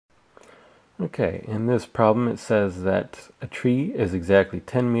Okay, in this problem it says that a tree is exactly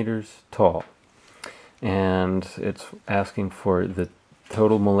 10 meters tall, and it's asking for the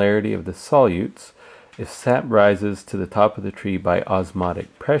total molarity of the solutes if sap rises to the top of the tree by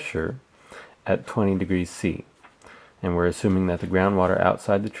osmotic pressure at 20 degrees C. And we're assuming that the groundwater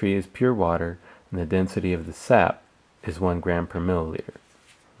outside the tree is pure water and the density of the sap is 1 gram per milliliter.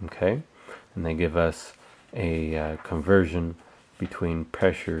 Okay, and they give us a conversion between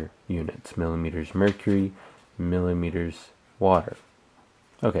pressure units, millimeters mercury, millimeters water.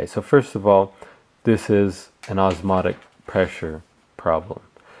 Okay, so first of all, this is an osmotic pressure problem.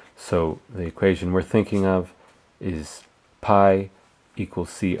 So the equation we're thinking of is pi equals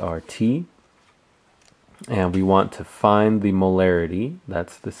CRT, and we want to find the molarity,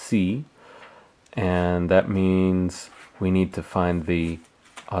 that's the C, and that means we need to find the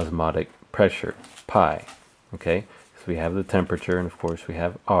osmotic pressure, pi. Okay, so we have the temperature, and of course we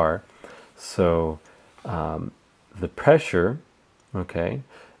have R. So the pressure, okay,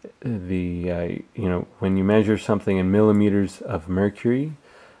 when you measure something in millimeters of mercury,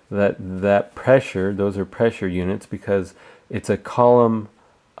 that pressure, those are pressure units because it's a column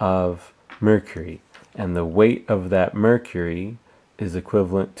of mercury, and the weight of that mercury is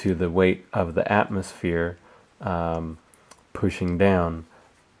equivalent to the weight of the atmosphere pushing down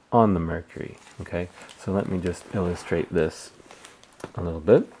on the mercury. Okay, so let me just illustrate this a little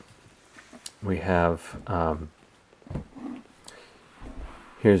bit. We have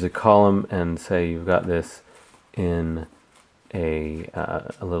here's a column, and say you've got this in a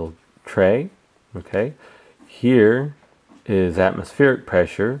little tray. Okay, here is atmospheric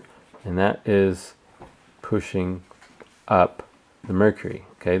pressure, and that is pushing up the mercury.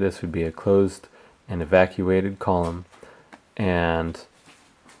 Okay, this would be a closed and evacuated column, and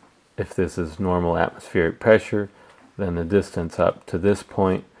if this is normal atmospheric pressure, then the distance up to this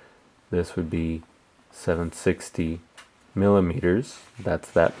point, this would be 760 millimeters. That's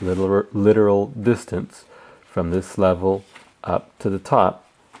that literal distance from this level up to the top,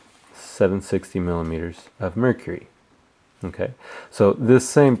 760 millimeters of mercury. Okay, so this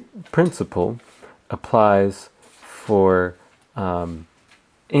same principle applies for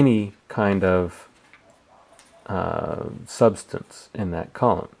any kind of substance in that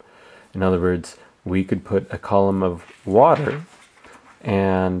column. In other words, we could put a column of water,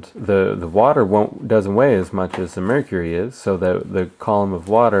 and the water doesn't weigh as much as the mercury is, so the column of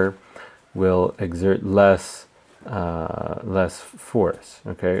water will exert less force.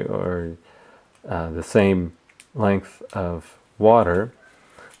 Okay, or the same length of water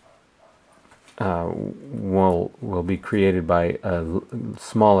will be created by a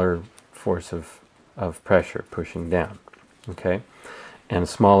smaller force of pressure pushing down. Okay, and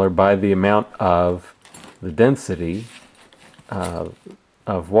smaller by the amount of the density of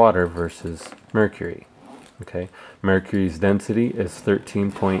water versus mercury. Okay, mercury's density is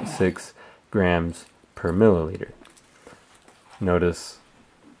 13.6 grams per milliliter. Notice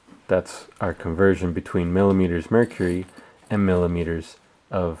that's our conversion between millimeters mercury and millimeters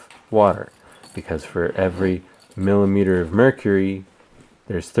of water, because for every millimeter of mercury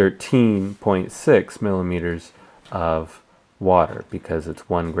there's 13.6 millimeters of water, because it's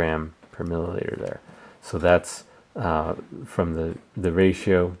 1 gram per milliliter there. So that's from the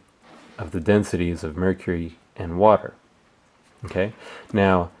ratio of the densities of mercury and water. Okay,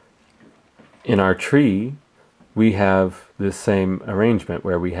 now in our tree we have this same arrangement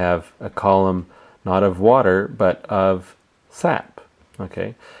where we have a column not of water but of sap.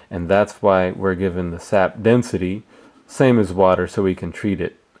 Okay, and that's why we're given the sap density same as water, so we can treat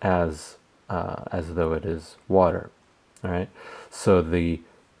it as though it is water. All right, so the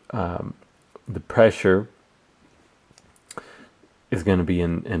pressure is going to be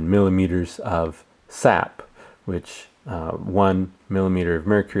in millimeters of sap, which 1 millimeter of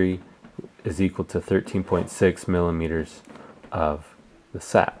mercury is equal to 13.6 millimeters of the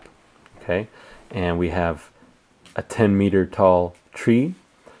sap. Okay, and we have a 10-meter tall tree,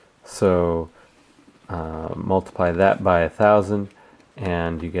 so multiply that by 1,000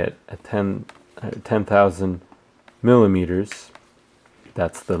 and you get a 10,000 millimeters.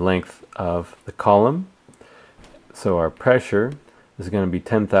 That's the length of the column. So our pressure is going to be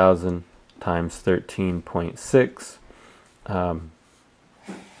 10,000 times 13.6, and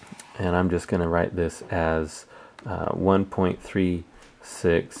I'm just going to write this as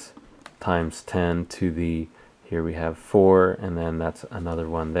 1.36 times 10 to the, here we have 4, and then that's another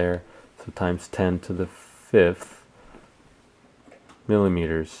one there, so times 10 to the 5th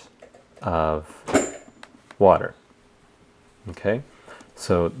millimeters of water. Okay,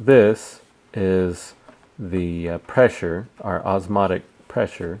 so this is the pressure, our osmotic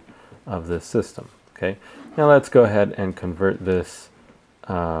pressure of this system. Okay, now let's go ahead and convert this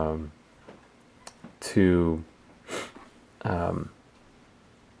to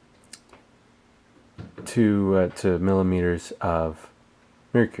millimeters of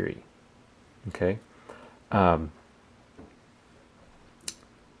mercury. Okay, and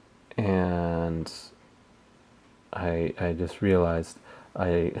I just realized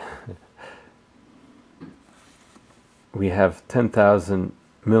we have 10,000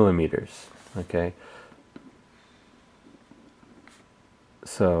 millimeters. Okay,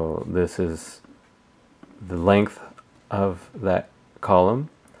 so this is the length of that column,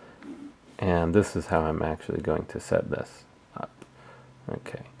 and this is how I'm actually going to set this up.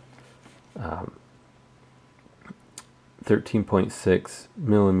 Okay, 13.6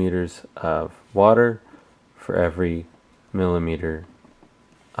 millimeters of water for every millimeter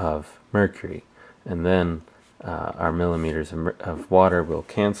of mercury, and then our millimeters of water will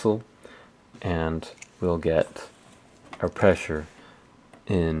cancel, and we'll get our pressure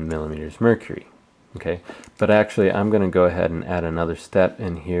in millimeters mercury. Okay, but actually I'm going to go ahead and add another step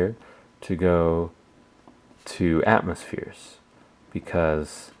in here to go to atmospheres,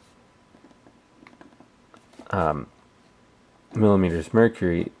 because millimeters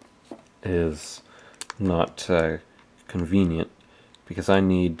mercury is not convenient, because I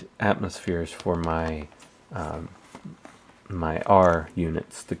need atmospheres for my my R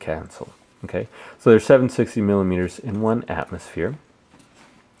units to cancel. Okay, so there's 760 millimeters in one atmosphere,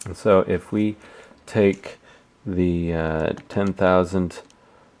 and so if we take the 10,000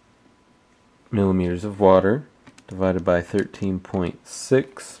 millimeters of water divided by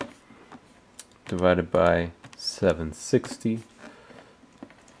 13.6 divided by 760,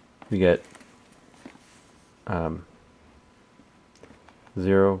 we get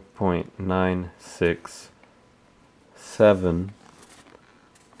 0.967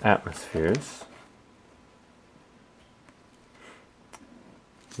 atmospheres.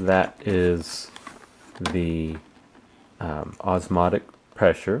 That is the osmotic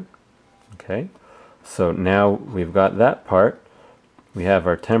pressure. Okay, so now we've got that part. We have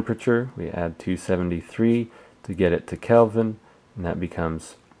our temperature. We add 273 to get it to Kelvin, and that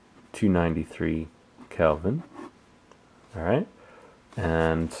becomes 293 Kelvin. All right,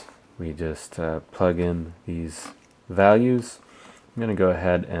 and we just plug in these values. I'm going to go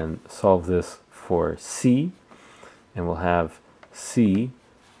ahead and solve this for C, and we'll have C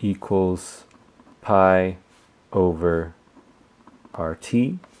equals pi over RT,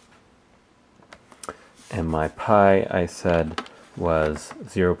 and my pi, I said, was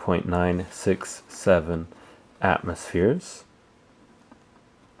 0.967 atmospheres.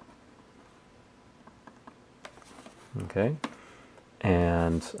 Okay,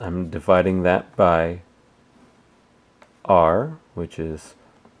 and I'm dividing that by R, which is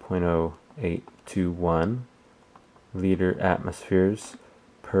 0.0821 liter atmospheres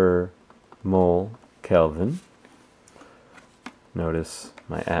per mole Kelvin. Notice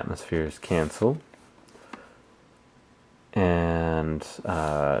my atmospheres cancel, and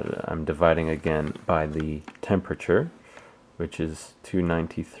I'm dividing again by the temperature, which is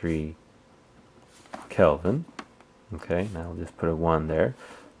 293 Kelvin. Okay, now I'll just put a 1 there.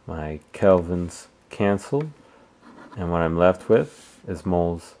 My kelvins cancel, and what I'm left with is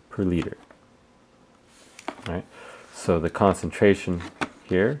moles per liter. All right, so the concentration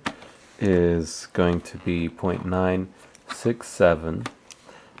here is going to be 0.967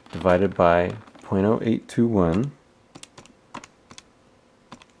 divided by 0.0821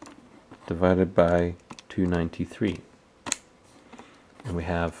 divided by 293, and we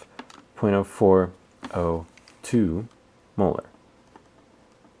have 0.0402 molar.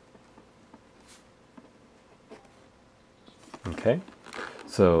 Okay,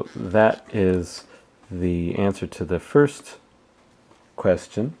 so that is the answer to the first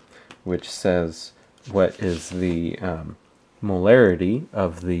question, which says what is the molarity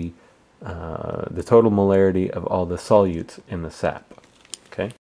of the total molarity of all the solutes in the sap. Okay.